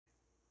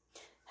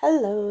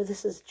Hello,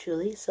 this is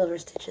Julie, Silver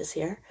Stitches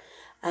here.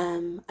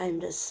 I'm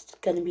just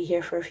going to be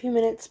here for a few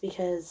minutes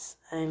because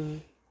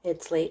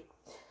it's late.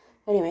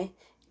 Anyway,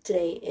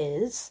 today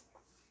is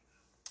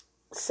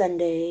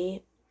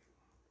Sunday,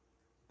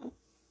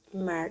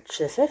 March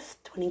the 5th,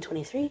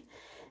 2023,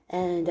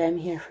 and I'm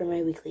here for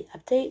my weekly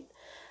update.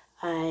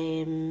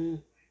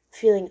 I'm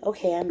feeling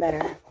okay, I'm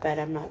better, but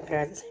I'm not better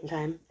at the same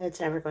time. It's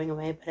never going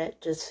away, but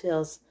it just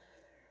feels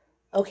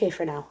okay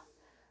for now.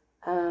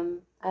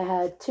 I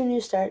had three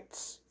new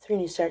starts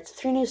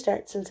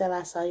since I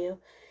last saw you,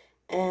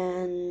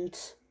 and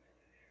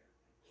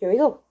here we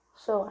go.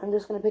 So I'm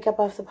just going to pick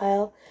up off the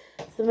pile.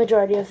 The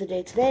majority of the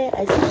day today,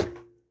 that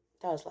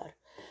was loud.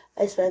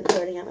 I spent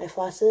sorting out my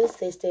flosses.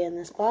 They stay in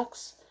this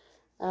box.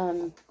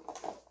 I'm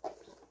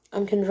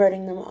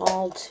converting them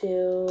all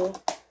to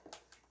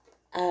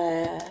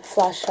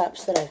floss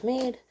shops that I've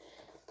made,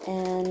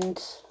 and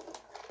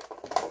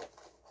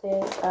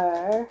they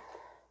are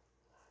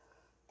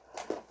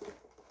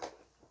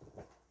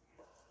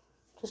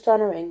just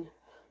on a ring.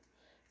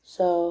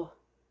 So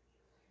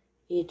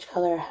each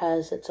color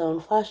has its own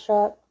floss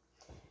shop,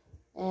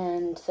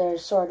 and they're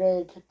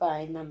sorted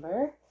by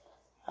number.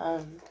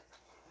 And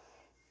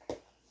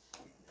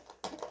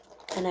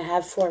I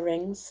have 4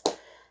 rings.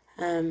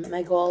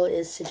 My goal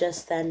is to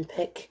just then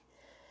pick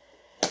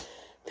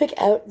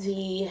out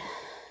the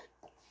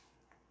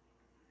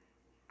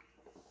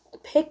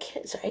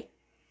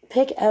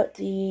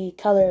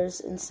colors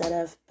instead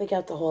of pick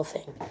out the whole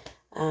thing.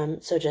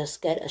 So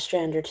just get a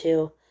strand or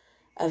 2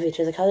 of each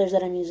of the colors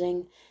that I'm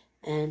using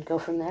and go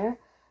from there.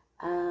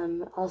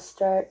 I'll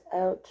start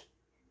out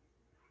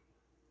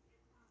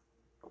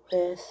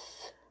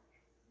with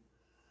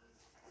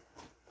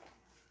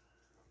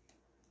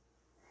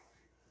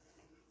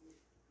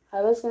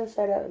I was going to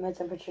start out with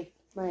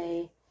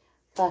my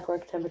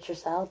clockwork temperature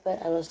cell,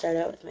 but I will start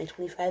out with my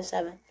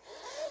 25/7,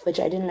 which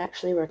I didn't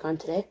actually work on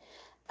today.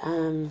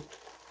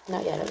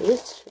 Not yet, at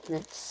least, and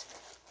it's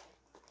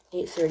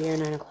 8:30 or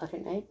 9 o'clock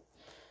at night.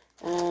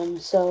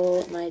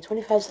 So my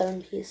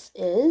 25/7 piece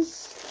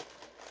is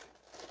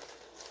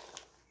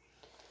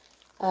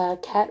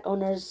Cat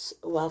Owners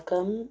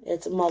Welcome.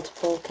 It's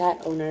multiple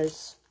cat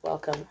owners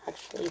welcome,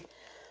 actually,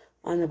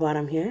 on the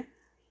bottom here.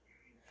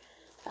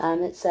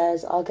 It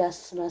says all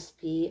guests must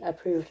be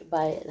approved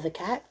by the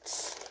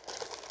cats,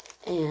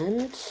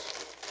 and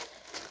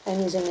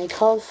I'm using a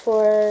called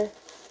for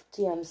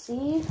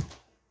DMC.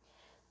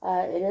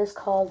 It is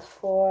called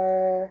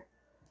for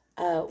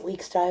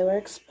Weeks Dye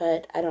Works,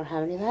 but I don't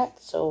have any of that,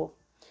 so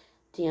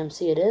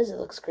DMC it is. It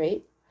looks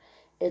great.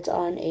 It's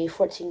on a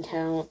 14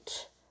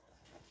 count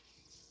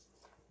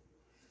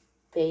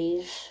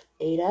beige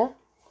Ada.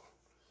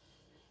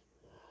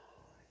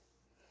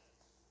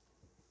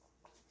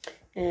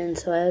 And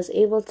so I was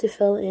able to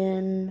fill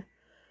in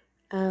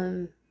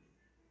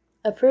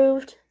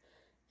approved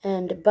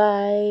and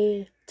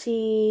by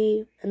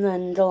T and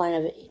then the line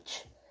of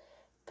H.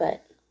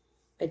 But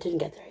I didn't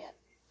get there yet.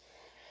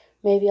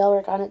 Maybe I'll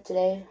work on it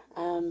today.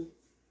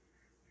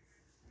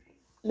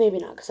 Maybe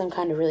not, because I'm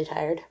kind of really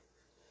tired.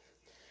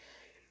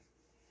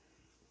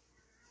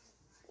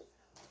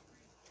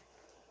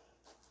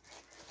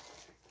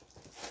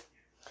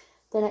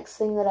 The next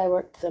thing that I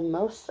worked the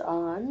most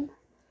on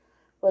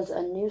was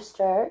a new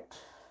start,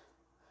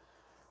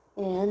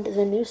 and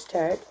the new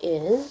start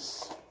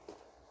is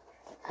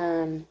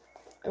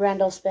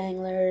Randall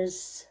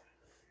Spangler's.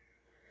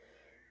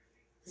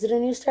 Is it a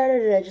new start, or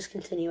did I just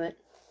continue it?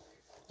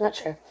 Not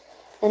sure.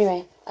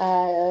 Anyway,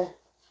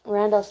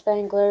 Randall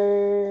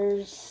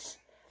Spangler's.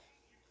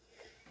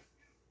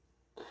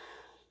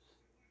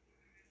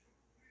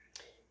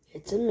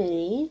 It's a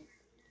mini.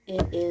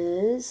 It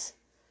is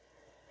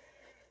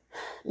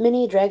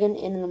Mini Dragon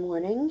in the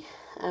Morning.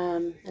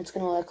 It's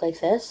going to look like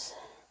this.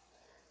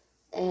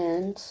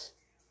 And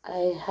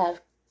I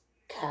have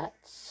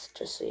cats,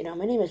 just so you know.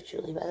 My name is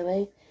Julie, by the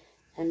way.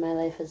 And my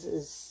life is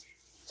it's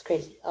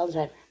crazy all the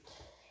time.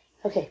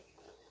 Okay.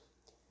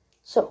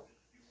 So,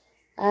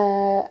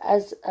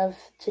 as of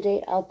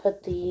today, I'll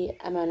put the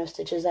amount of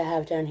stitches I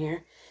have down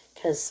here,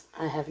 because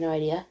I have no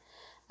idea.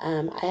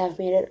 I have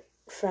made it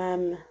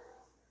from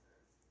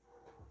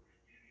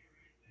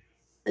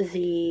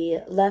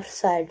the left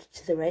side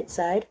to the right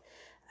side.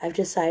 I've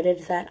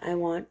decided that I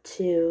want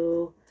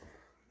to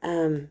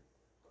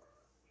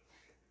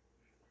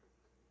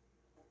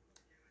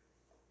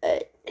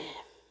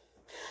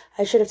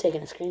I should have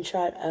taken a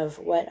screenshot of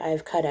what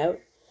I've cut out,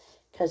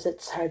 because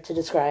it's hard to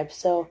describe.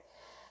 So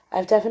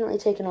I've definitely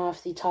taken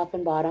off the top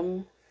and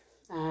bottom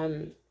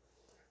and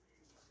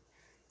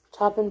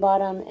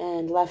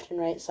left and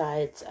right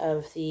sides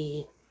of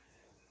the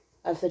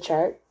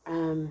chart,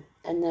 and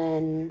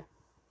then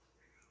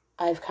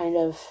I've kind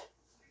of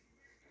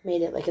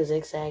made it like a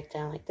zigzag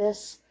down like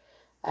this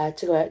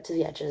to go out to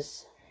the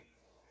edges.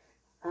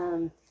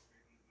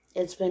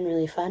 It's been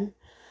really fun.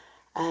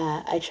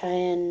 I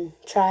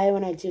try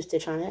when I do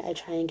stitch on it, I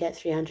try and get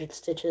 300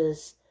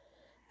 stitches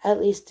at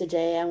least a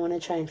day. I want to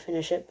try and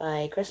finish it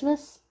by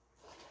Christmas.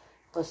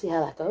 We'll see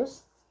how that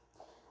goes.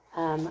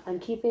 I'm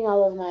keeping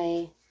all of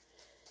my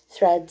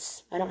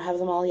threads. I don't have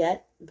them all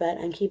yet, but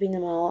I'm keeping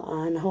them all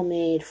on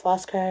homemade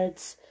floss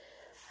cards.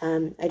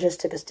 I just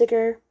took a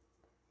sticker,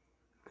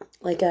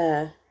 like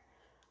a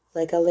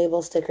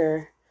label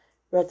sticker,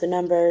 wrote the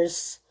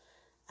numbers,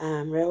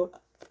 wrote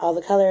all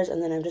the colors,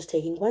 and then I'm just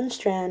taking one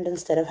strand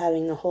instead of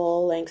having the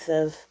whole length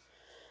of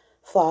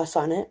floss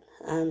on it.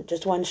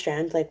 Just one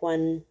strand, like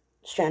one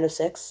strand of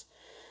 6,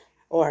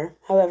 or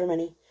however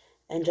many,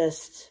 and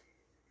just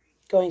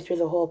going through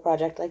the whole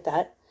project like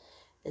that.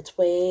 It's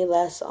way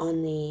less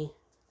on the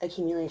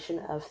accumulation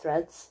of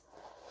threads,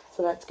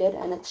 so that's good,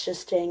 and it's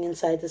just staying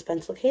inside this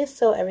pencil case,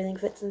 so everything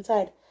fits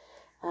inside.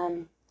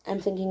 I'm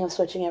thinking of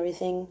switching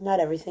everything, not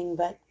everything,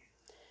 but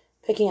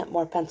picking up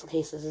more pencil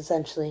cases,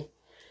 essentially,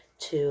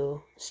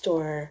 to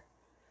store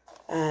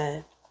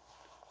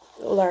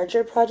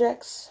larger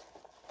projects,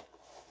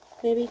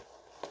 maybe.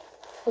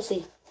 We'll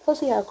see. We'll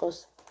see how it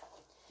goes.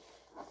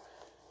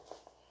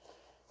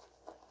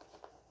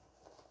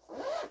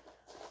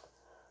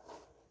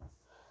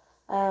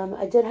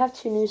 I did have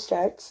 2 new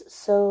starts,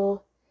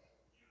 so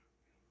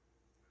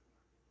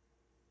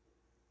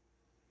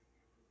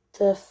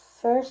the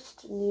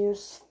first new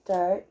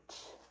start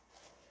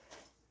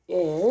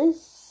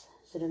is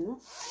it in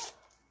this?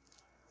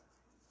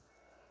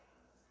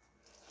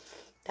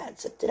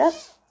 That zipped it up.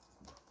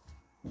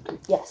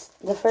 Yes,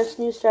 the first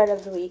new start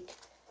of the week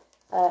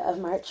of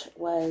March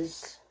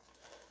was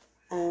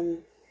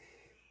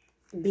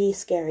Be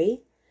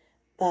Scary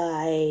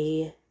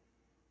by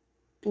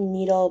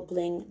Needle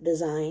Bling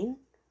Design.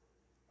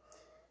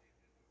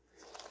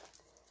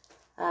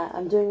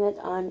 I'm doing it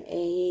on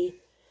a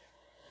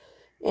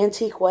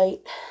antique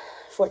white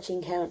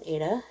 14 count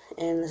Aida,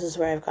 and this is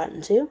where I've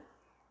gotten to.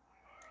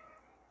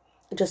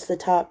 Just the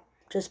top,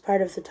 just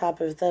part of the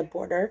top of the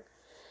border.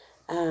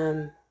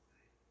 The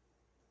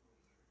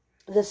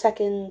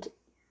second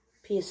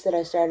piece that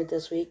I started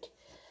this week,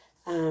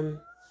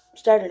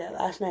 started it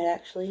last night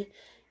actually,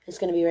 is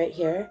going to be right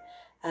here.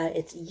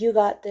 It's You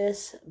Got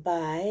This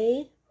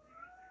by,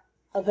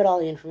 I'll put all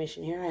the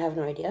information here, I have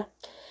no idea.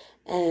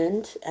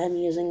 And I'm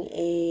using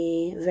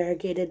a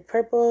variegated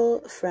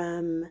purple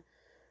from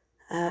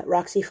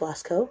Roxy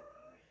Floss Co.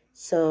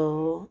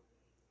 So,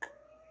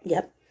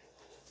 yep.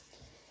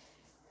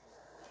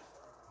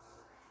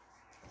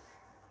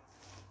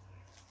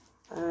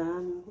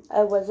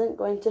 I wasn't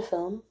going to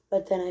film,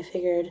 but then I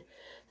figured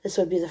this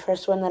would be the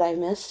first one that I've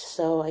missed,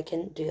 so I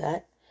can do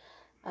that.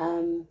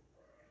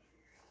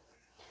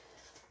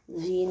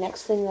 The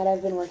next thing that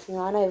I've been working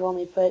on, I've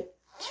only put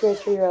 2 or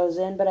 3 rows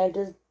in, but I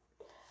did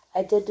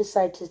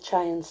decide to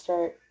try and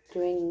start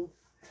doing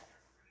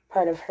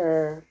part of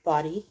her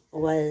body,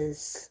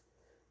 was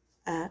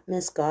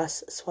Miss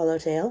Goss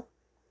Swallowtail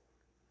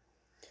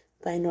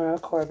by Nora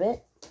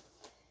Corbett.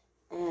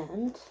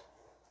 And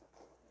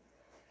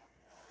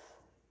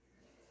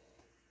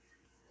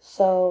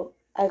so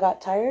I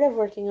got tired of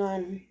working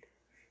on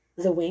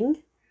the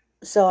wing,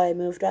 so I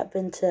moved up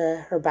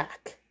into her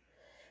back.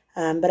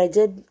 But I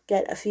did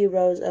get a few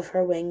rows of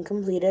her wing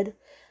completed,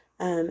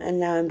 and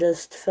now I'm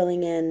just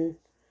filling in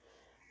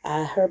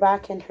her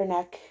back and her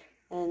neck,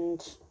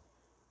 and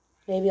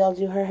maybe I'll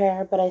do her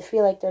hair, but I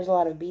feel like there's a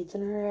lot of beads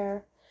in her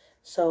hair,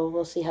 so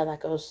we'll see how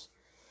that goes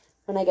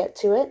when I get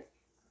to it.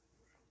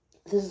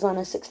 This is on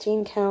a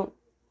 16 count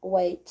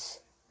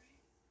white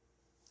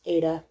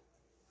Aida,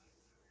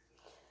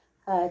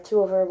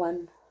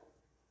 2/1.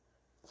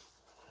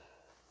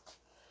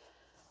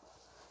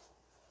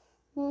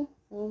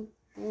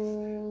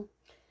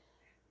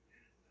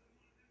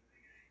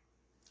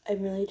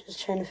 I'm really just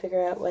trying to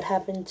figure out what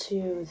happened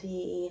to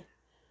the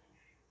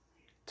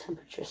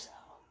temperature cell.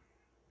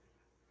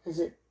 Is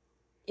it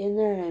in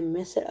there and I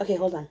miss it? Okay,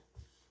 hold on.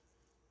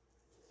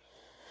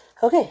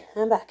 Okay,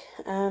 I'm back.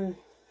 It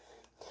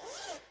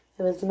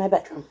was in my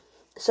bedroom.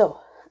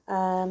 So,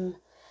 I'm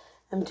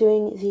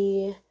doing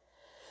the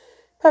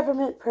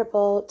peppermint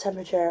purple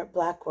temperature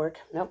black work.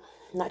 Nope,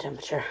 not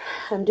temperature.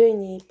 I'm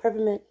doing the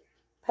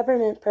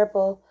peppermint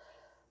purple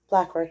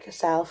black work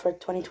sal for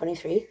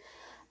 2023.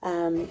 I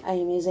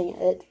am using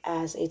it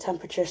as a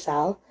temperature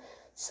sal,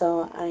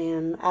 so I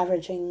am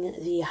averaging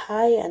the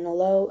high and the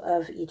low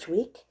of each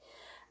week.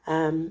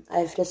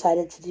 I've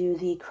decided to do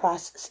the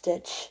cross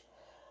stitch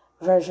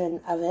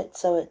version of it,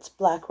 so it's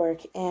black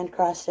work and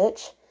cross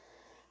stitch.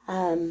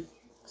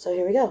 So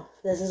here we go.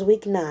 This is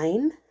week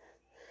 9.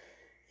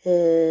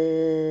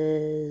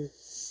 Is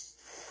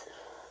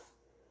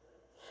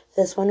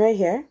this one right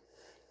here.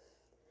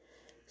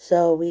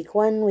 So week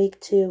 1, week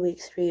 2, week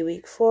 3,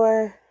 week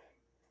 4,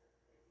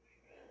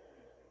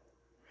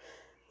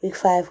 week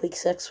 5, week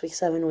 6, week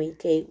 7,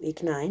 week 8,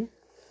 week 9.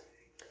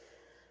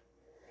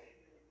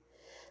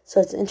 So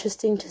it's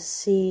interesting to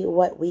see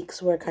what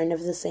weeks were kind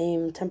of the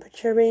same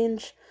temperature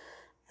range.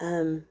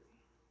 I'm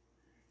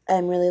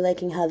really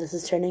liking how this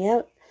is turning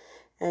out,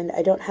 and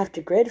I don't have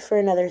to grid for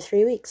another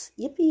 3 weeks.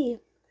 Yippee!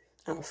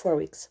 Oh, 4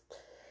 weeks.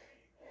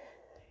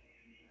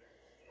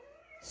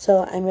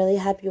 So I'm really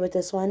happy with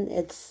this one.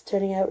 It's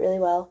turning out really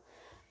well.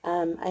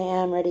 I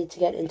am ready to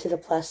get into the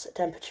plus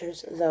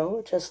temperatures,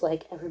 though, just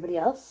like everybody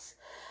else.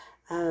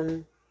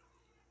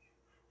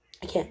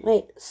 I can't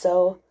wait.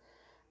 So,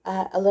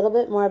 a little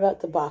bit more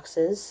about the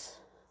boxes.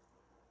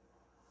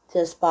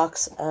 This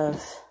box,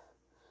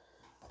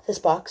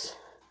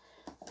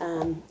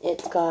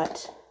 it's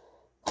got,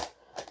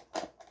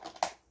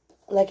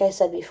 like I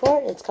said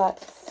before, it's got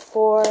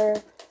 4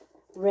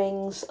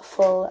 rings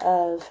full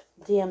of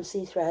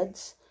DMC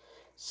threads.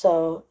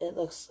 So it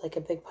looks like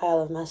a big pile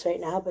of mess right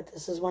now, but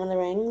this is one of the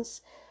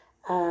rings.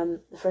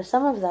 For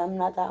some of them,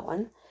 not that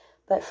one,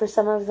 but for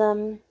some of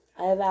them,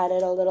 I've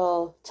added a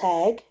little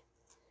tag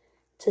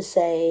to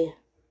say,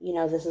 you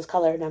know, this is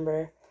color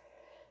number,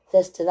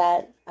 this to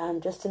that,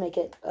 just to make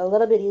it a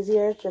little bit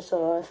easier, just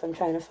so if I'm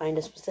trying to find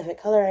a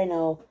specific color, I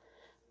know,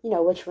 you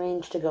know, which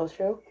range to go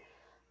through.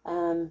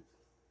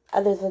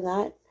 Other than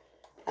that,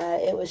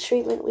 it was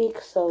treatment week,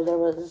 so there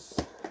was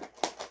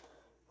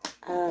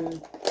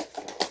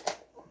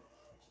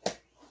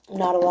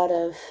not a lot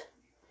of,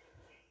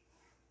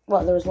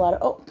 well, there was a lot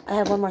of, oh, I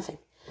have one more thing.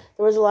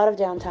 There was a lot of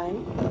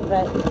downtime,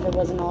 but there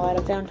wasn't a lot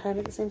of downtime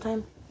at the same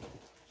time.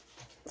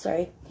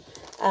 Sorry.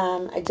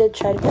 I did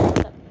try to pick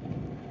this up.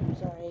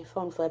 Sorry,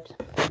 phone flipped.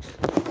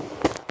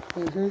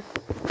 That's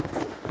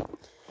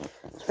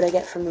what I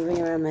get for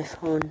moving around my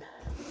phone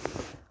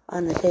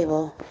on the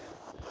table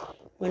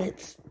when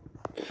it's,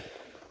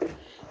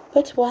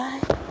 but why?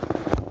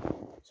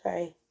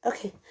 Sorry.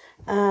 Okay.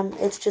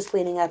 It's just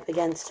leaning up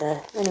against,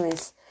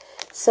 anyways.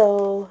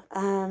 So,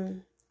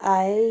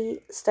 I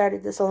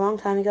started this a long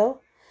time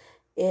ago.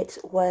 It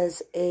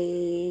was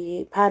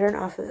a pattern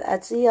off of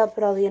Etsy. I'll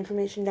put all the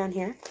information down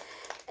here.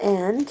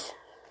 And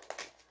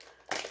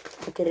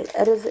I'll get it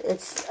out of,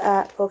 it's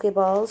at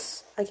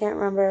Pokeballs. I can't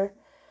remember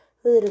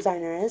who the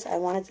designer is. I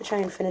wanted to try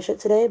and finish it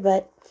today,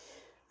 but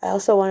I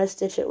also want to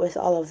stitch it with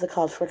all of the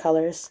called for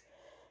colors.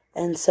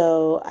 And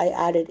so I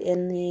added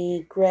in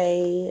the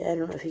gray, I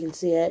don't know if you can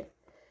see it,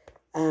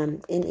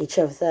 in each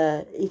of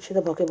the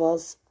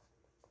Pokeballs.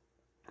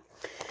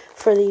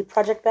 For the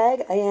project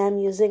bag, I am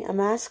using a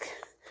mask.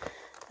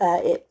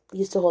 It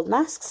used to hold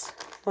masks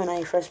when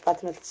I first bought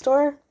them at the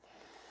store.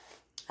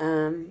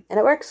 And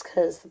it works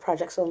because the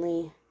project's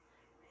only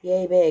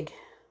yay big.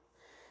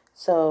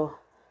 So,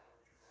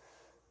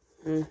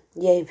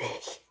 yay big.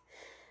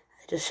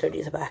 I just showed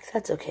you the back.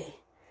 That's okay.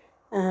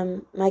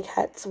 My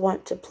cats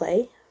want to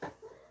play.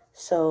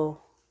 So,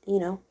 you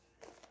know,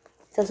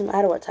 it doesn't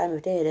matter what time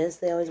of day it is.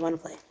 They always want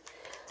to play.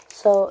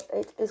 So,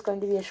 it is going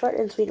to be a short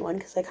and sweet one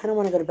because I kind of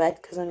want to go to bed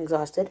because I'm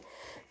exhausted.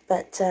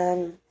 But,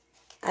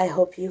 I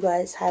hope you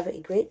guys have a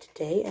great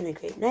day and a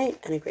great night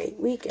and a great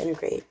week and a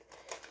great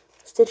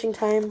stitching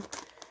time.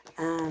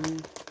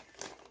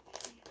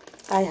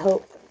 I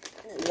hope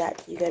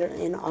that you get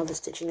in all the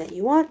stitching that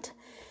you want.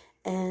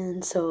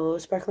 And so,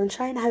 sparkle and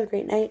shine. Have a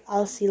great night.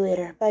 I'll see you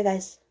later. Bye,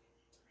 guys.